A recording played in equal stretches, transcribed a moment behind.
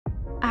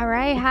All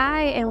right,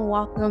 hi, and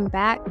welcome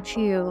back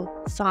to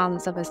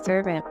Songs of a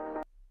Servant.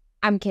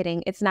 I'm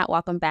kidding, it's not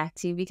welcome back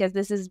to because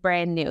this is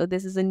brand new.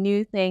 This is a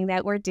new thing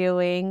that we're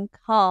doing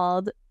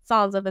called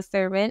Songs of a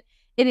Servant.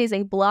 It is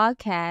a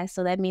blogcast,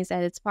 so that means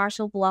that it's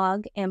partial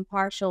blog and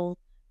partial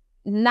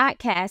not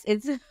cast,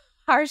 it's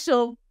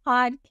partial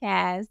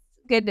podcast.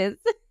 Goodness.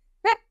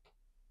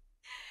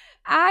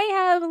 I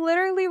have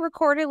literally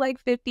recorded like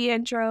 50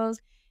 intros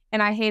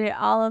and I hated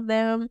all of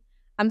them.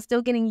 I'm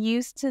still getting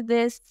used to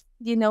this,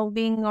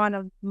 being on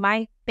a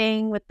mic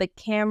thing with the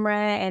camera,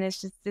 and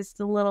it's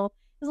a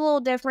little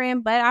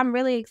different, but I'm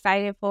really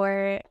excited for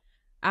it.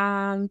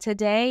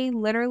 Today,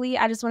 literally,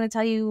 I just want to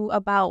tell you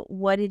about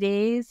what it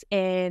is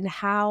and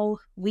how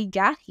we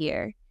got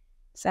here.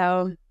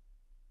 So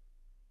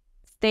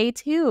stay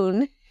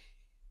tuned.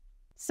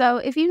 So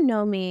if you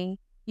know me,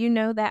 you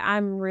know that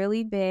I'm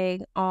really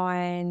big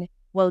on,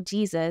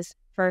 Jesus,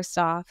 first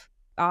off,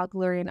 all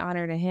glory and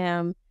honor to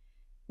him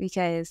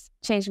because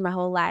it changed my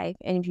whole life.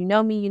 And if you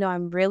know me, you know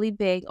I'm really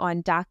big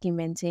on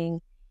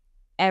documenting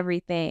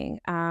everything.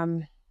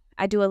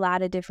 I do a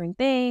lot of different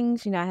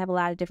things. I have a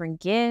lot of different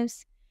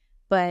gifts,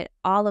 but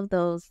all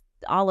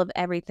of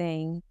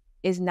everything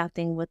is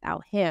nothing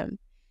without him.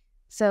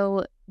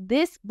 So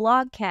this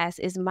blogcast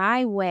is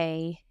my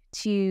way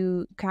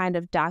to kind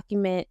of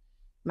document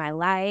my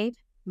life,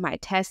 my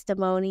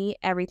testimony,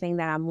 everything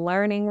that I'm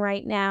learning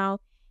right now,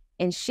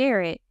 and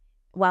share it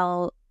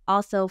while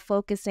also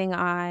focusing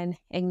on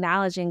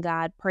acknowledging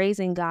God,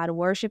 praising God,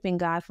 worshiping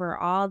God for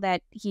all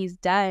that he's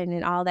done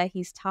and all that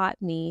he's taught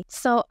me.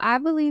 So I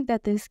believe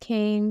that this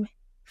came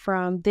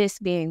from this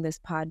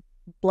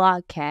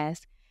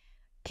blogcast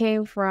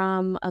came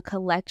from a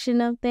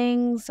collection of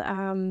things.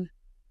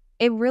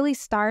 It really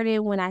started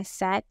when I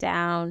sat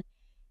down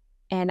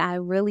and I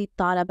really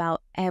thought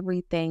about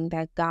everything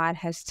that God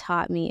has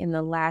taught me in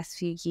the last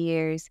few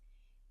years.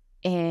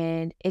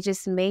 And it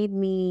just made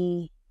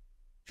me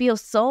feel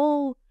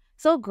so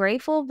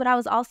grateful, but I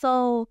was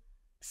also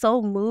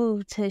so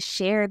moved to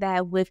share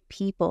that with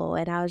people.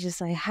 And I was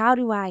just like, how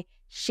do I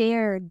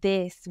share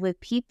this with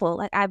people?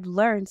 Like, I've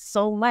learned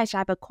so much.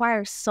 I've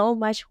acquired so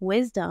much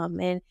wisdom.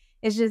 And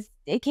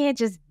it can't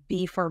just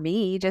be for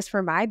me, just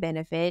for my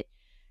benefit.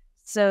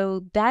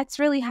 So that's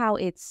really how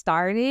it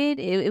started.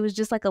 It was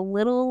just like a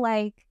little,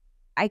 I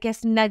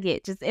guess,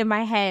 nugget just in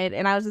my head.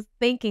 And I was just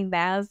thinking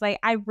that. I was like,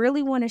 I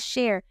really want to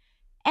share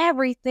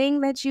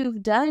everything that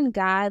you've done,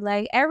 God.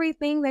 Like,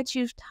 everything that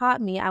you've taught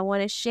me, I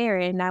want to share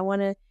it. And I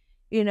want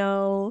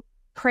to,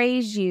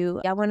 praise you.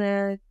 I want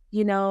to,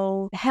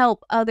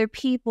 help other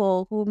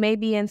people who may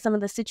be in some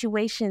of the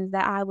situations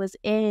that I was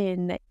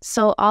in.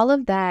 So all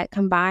of that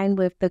combined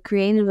with the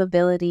creative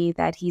ability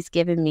that he's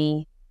given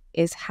me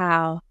is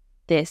how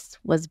this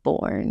was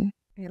born.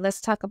 Okay, let's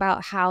talk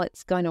about how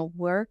it's going to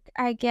work,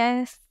 I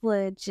guess,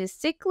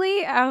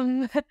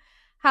 logistically.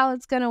 How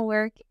it's going to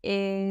work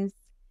is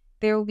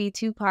there will be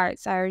two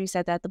parts. I already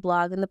said that, the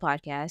blog and the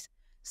podcast.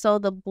 So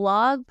the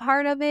blog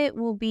part of it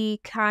will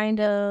be kind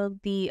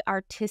of the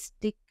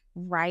artistic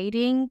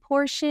writing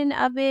portion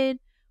of it,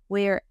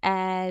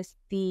 whereas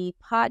the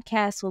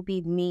podcast will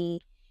be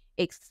me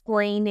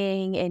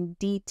explaining and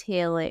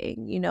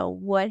detailing,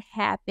 what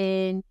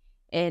happened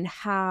and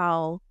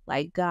how,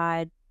 like,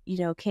 God,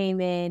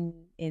 came in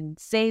and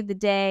saved the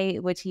day,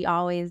 which he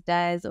always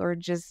does, or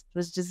just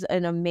was just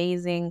an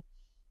amazing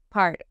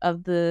part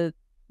of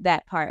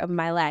that part of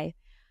my life.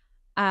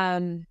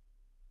 And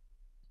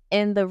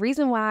the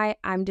reason why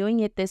I'm doing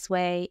it this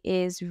way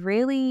is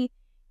really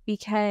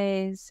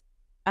because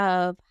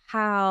of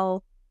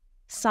how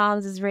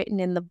Psalms is written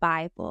in the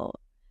Bible.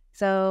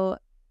 So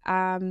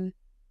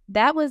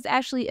that was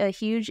actually a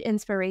huge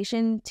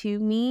inspiration to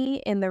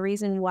me, and the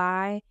reason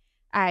why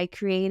I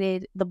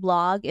created the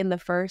blog in the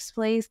first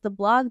place. The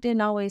blog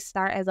didn't always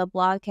start as a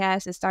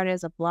blogcast. It started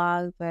as a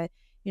blog, but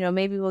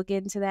maybe we'll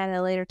get into that at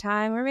a later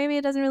time, or maybe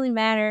it doesn't really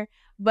matter.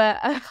 But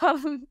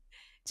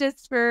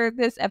just for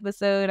this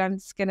episode, I'm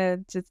just gonna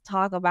just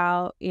talk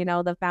about,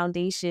 the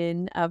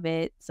foundation of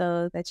it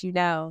so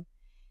that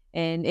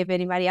and if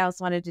anybody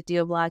else wanted to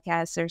do a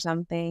blogcast or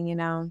something,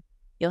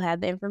 you'll have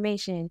the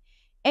information.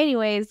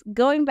 Anyways,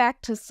 going back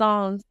to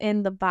Psalms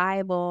in the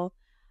Bible,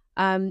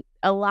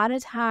 a lot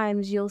of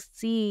times you'll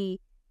see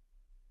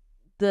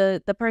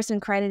the person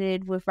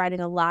credited with writing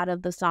a lot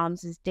of the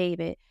Psalms is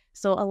David.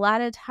 So a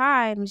lot of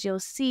times you'll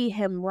see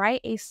him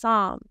write a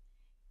psalm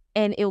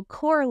and it'll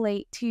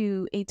correlate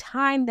to a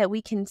time that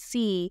we can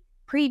see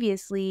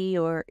previously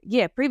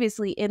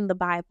in the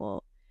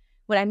Bible.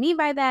 What I mean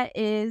by that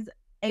is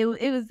it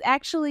was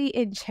actually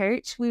in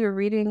church. We were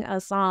reading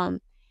a psalm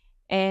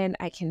and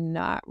I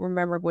cannot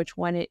remember which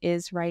one it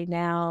is right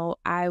now.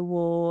 I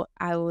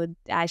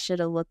should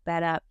have looked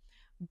that up.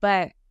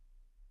 But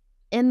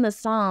in the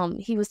psalm,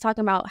 he was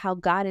talking about how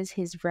God is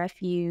his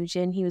refuge,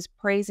 and he was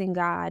praising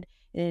God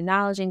and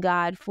acknowledging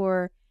God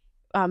for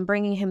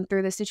bringing him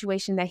through the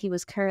situation that he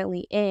was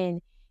currently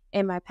in.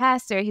 And my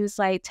pastor, he was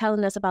like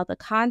telling us about the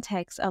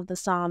context of the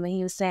psalm, and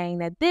he was saying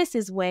that this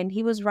is when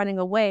he was running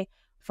away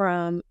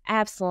from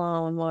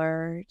Absalom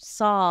or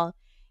Saul,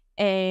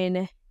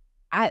 and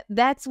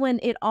that's when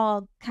it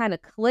all kind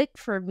of clicked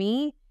for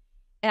me.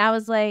 And I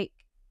was like,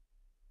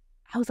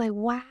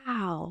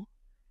 wow.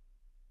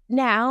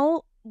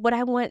 Now what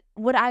I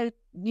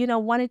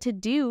wanted to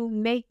do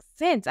makes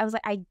sense. I was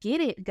like, I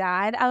get it,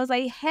 God. I was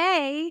like,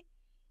 hey,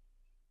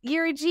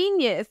 you're a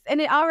genius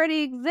and it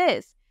already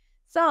exists.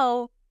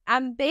 So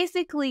I'm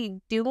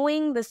basically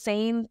doing the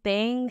same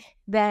thing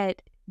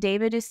that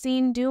David is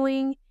seen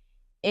doing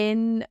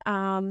in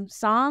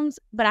Psalms,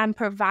 but I'm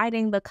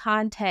providing the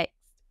context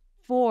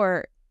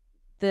for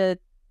the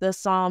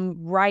psalm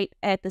right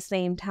at the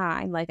same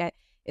time.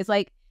 It's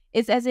like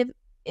it's as if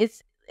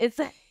it's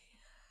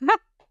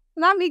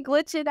not me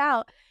glitching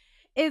out.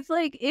 It's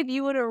like if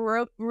you would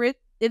have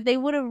if they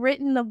would have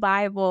written the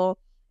Bible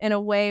in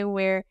a way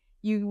where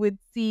you would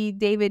see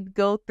David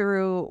go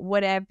through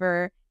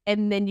whatever,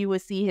 and then you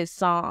would see his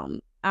psalm.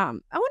 I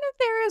wonder if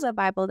there is a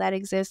Bible that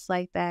exists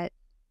like that.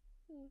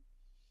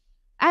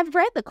 I've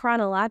read the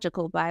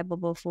chronological Bible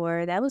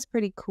before. That was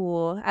pretty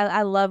cool.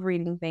 I love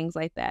reading things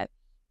like that.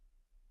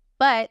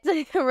 But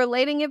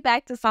relating it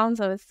back to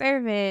Psalms of a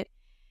Servant,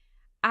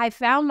 I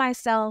found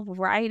myself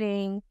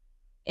writing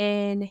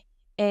in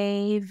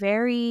a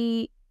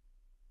very,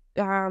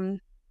 I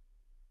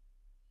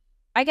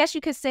guess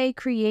you could say,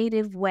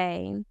 creative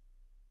way.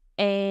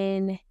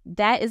 And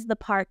that is the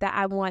part that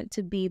I want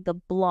to be the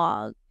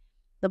blog.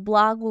 The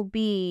blog will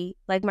be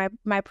like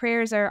my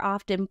prayers are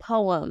often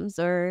poems,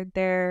 or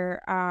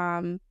they're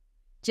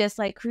just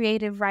like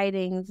creative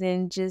writings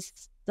and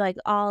just like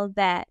all of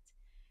that.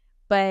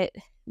 But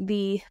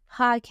the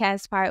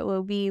podcast part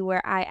will be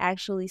where I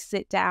actually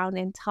sit down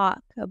and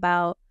talk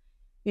about,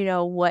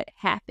 what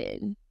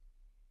happened.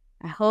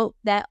 I hope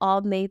that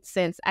all made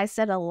sense. I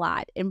said a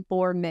lot in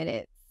 4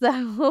 minutes.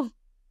 So,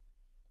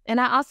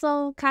 and I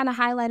also kind of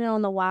highlighted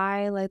on the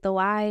why. Like the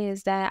why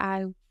is that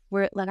I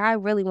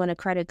really want to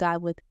credit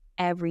God with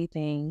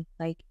everything,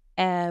 like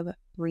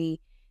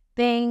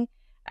everything.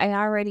 I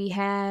already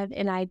have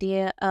an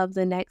idea of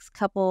the next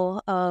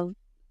couple of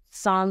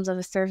Psalms of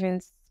a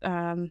Servant's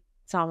Psalms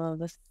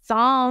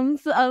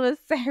of a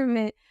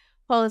Servant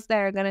posts that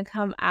are going to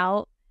come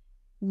out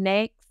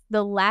next.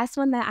 The last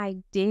one that I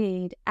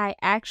did, I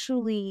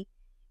actually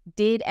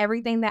did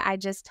everything that I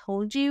just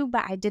told you,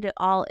 but I did it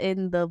all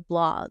in the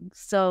blog.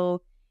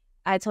 So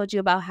I told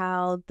you about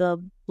how the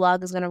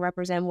blog is going to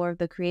represent more of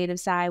the creative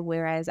side,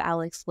 whereas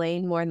I'll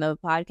explain more in the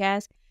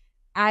podcast.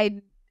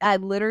 I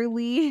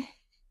literally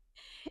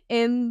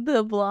in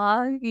the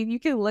blog, you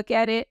can look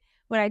at it.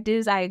 What I did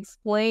is I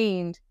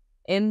explained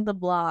in the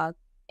blog,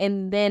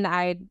 and then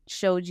I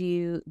showed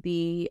you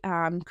the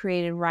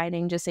creative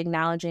writing, just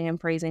acknowledging and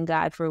praising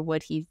God for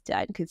what he's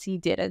done, because he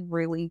did a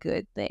really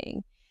good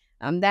thing.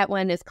 That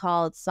one is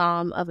called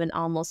Psalm of an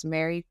Almost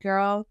Married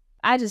Girl.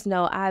 I just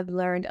know I've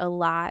learned a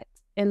lot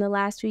in the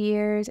last few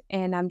years,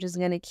 and I'm just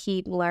going to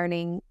keep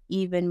learning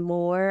even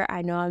more.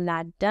 I know I'm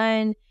not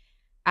done.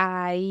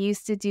 I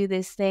used to do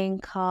this thing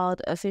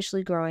called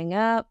Officially Growing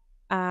Up.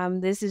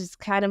 This is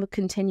kind of a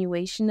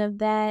continuation of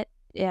that.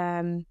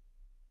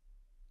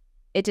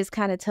 It just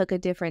kind of took a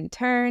different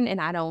turn,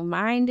 and I don't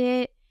mind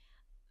it.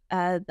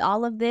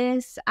 All of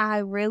this, I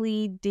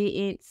really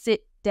didn't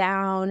sit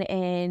down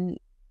and,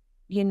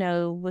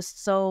 was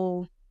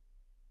so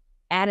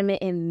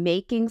adamant in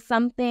making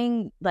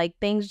something. Like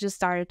things just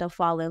started to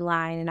fall in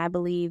line, and I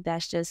believe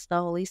that's just the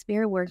Holy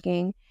Spirit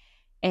working.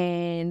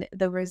 And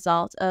the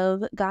result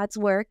of God's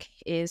work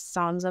is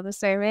Psalms of a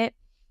Servant.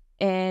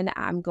 And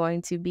I'm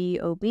going to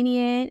be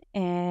obedient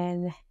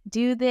and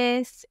do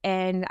this.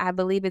 And I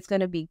believe it's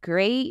going to be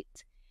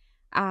great.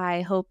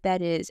 I hope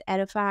that is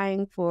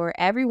edifying for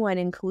everyone,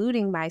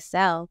 including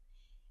myself.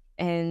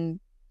 And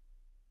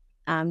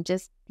I'm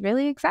just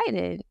really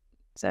excited.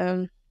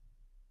 So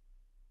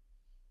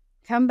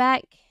come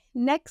back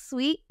next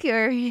week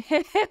or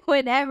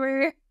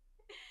whenever,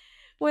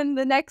 when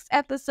the next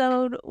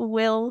episode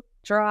will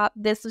drop.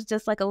 This was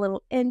just like a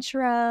little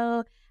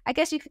intro. I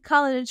guess you could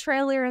call it a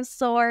trailer of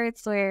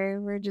sorts,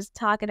 where we're just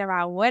talking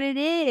about what it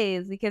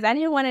is, because I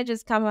didn't want to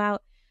just come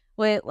out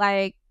with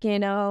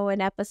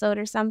an episode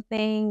or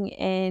something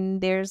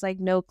and there's like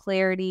no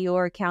clarity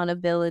or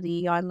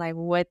accountability on like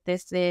what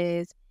this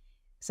is.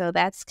 So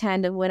that's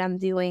kind of what I'm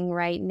doing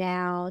right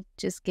now,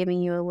 just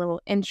giving you a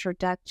little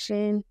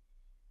introduction.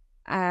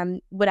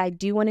 What I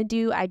do want to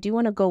do, I do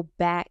want to go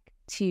back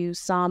to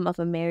Psalm of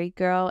a Married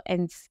Girl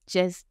and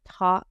just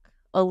talk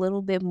a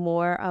little bit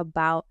more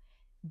about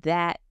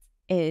that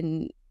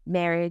in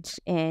marriage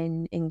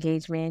and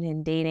engagement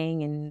and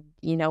dating and,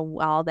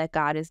 all that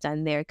God has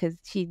done there. Because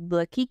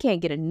he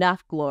can't get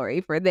enough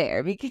glory for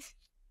there, because,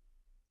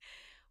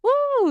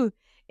 woo!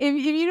 If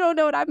you don't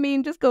know what I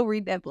mean, just go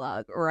read that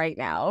blog right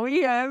now.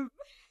 Yeah.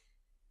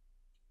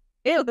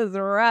 It was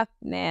rough,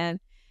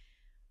 man.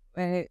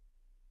 But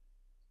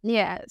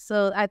yeah,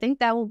 so I think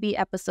that will be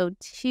episode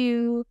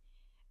 2.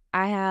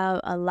 I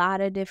have a lot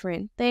of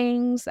different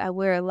things. I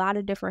wear a lot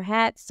of different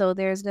hats. So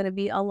there's going to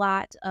be a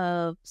lot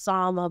of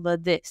Psalm of a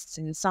this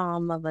and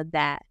Psalm of a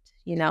that.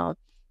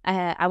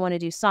 I want to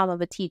do Psalm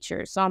of a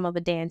teacher, Psalm of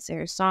a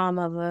dancer, Psalm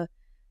of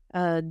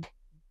a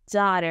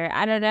daughter.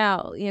 I don't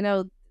know,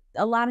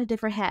 a lot of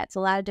different hats,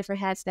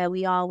 that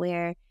we all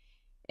wear.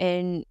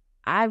 And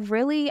I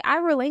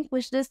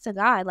relinquished this to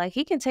God. Like,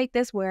 he can take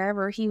this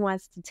wherever he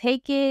wants to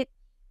take it.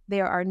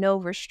 There are no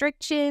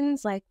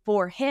restrictions, like,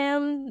 for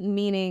him,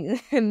 meaning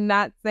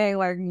not saying,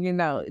 like,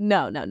 no,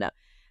 no, no.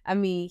 I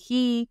mean,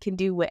 he can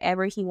do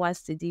whatever he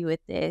wants to do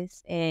with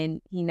this,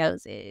 and he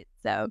knows it.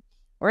 So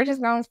we're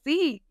just gonna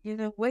see,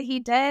 what he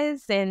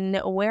does and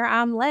where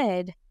I'm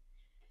led.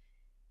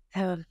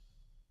 So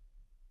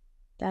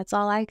that's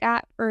all I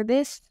got for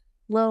this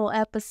little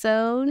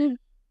episode.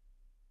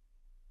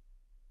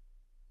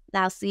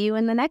 I'll see you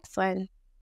in the next one.